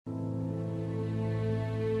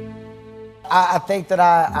I think that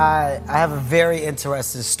I have a very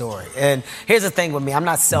interesting story. And here's the thing with me. I'm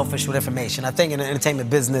not selfish with information. I think in the entertainment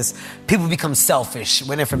business, people become selfish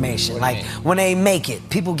with information. Like, when they make it,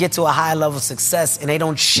 people get to a high level of success and they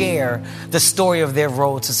don't share the story of their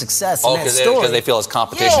road to success. Oh, because they feel it's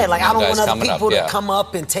competition. Yeah, like I don't want other people to come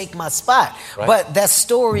up and take my spot. Right. But that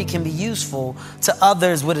story can be useful to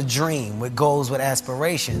others with a dream, with goals, with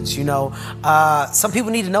aspirations. You know, some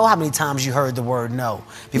people need to know how many times you heard the word no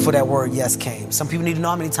before that word yes came. Some people need to know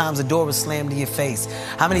how many times the door was slammed in your face,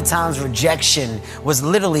 how many times rejection was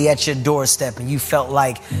literally at your doorstep and you felt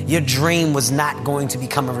like your dream was not going to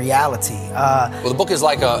become a reality. Well, the book is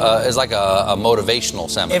like a motivational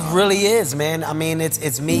seminar. It really is, man. I mean,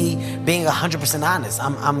 it's me being 100% honest.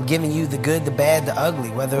 I'm giving you the good, the bad, the ugly,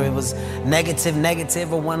 whether it was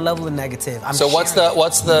negative, or one level of negative. So what's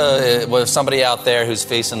with somebody out there who's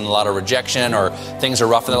facing a lot of rejection or things are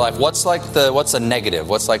rough in their life? What's the negative?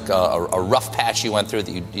 What's like a rough patch you went through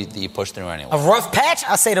that you pushed through anyway? A rough patch?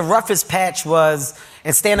 I say the roughest patch was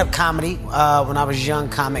in stand-up comedy. When I was a young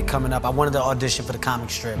comic coming up, I wanted to audition for the comic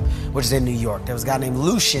strip, which is in New York. There was a guy named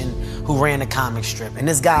Lucian who ran the comic strip, and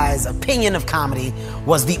this guy's opinion of comedy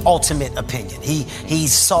was the ultimate opinion. He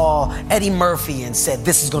saw Eddie Murphy and said,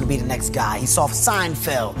 this is going to be the next guy. He saw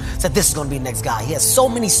Seinfeld, said, this is going to be the next guy. He has so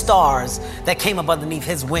many stars that came up underneath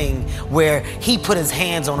his wing where he put his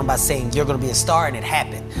hands on them by saying, you're going to be a star, and it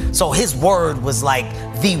happened. So his word was like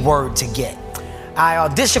the word to get. I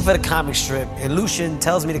auditioned for the comic strip, and Lucian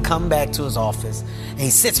tells me to come back to his office, and he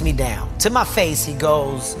sits me down. To my face, he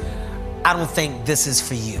goes, I don't think this is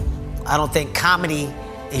for you. I don't think comedy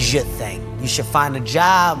is your thing. You should find a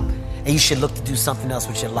job, and you should look to do something else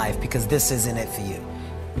with your life, because this isn't it for you.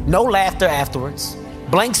 No laughter afterwards.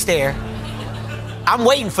 Blank stare. I'm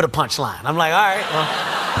waiting for the punchline. I'm like, all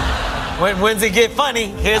right, well, when's it get funny?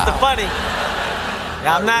 Here's the funny.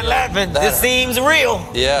 I'm not laughing. This seems real.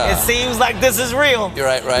 Yeah. It seems like this is real. You're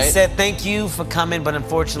right. He said, thank you for coming, but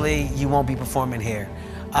unfortunately, you won't be performing here.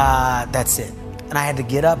 That's it. And I had to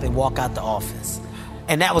get up and walk out the office.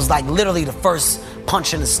 And that was like literally the first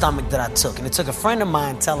punch in the stomach that I took. And it took a friend of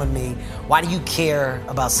mine telling me, why do you care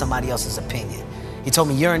about somebody else's opinion? He told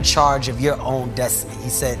me, you're in charge of your own destiny. He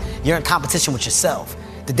said, you're in competition with yourself.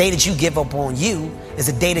 The day that you give up on you is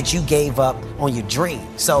the day that you gave up on your dream.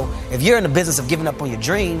 So if you're in the business of giving up on your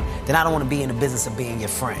dream, then I don't want to be in the business of being your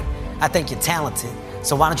friend. I think you're talented,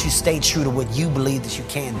 so why don't you stay true to what you believe that you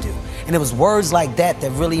can do? And it was words like that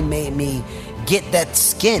that really made me get that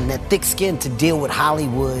skin, that thick skin to deal with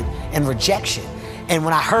Hollywood and rejection. And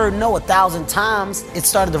when I heard no 1,000 times, it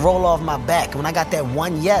started to roll off my back. And when I got that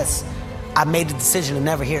one yes, I made the decision to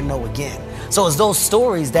never hear no again. So it's those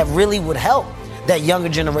stories that really would help that younger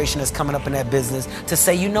generation that's coming up in that business to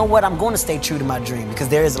say, you know what, I'm going to stay true to my dream because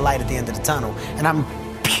there is a light at the end of the tunnel. And I'm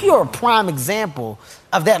pure prime example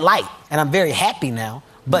of that light. And I'm very happy now,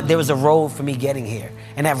 but there was a road for me getting here.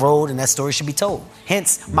 And that road and that story should be told.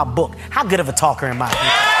 Hence my book. How good of a talker am I?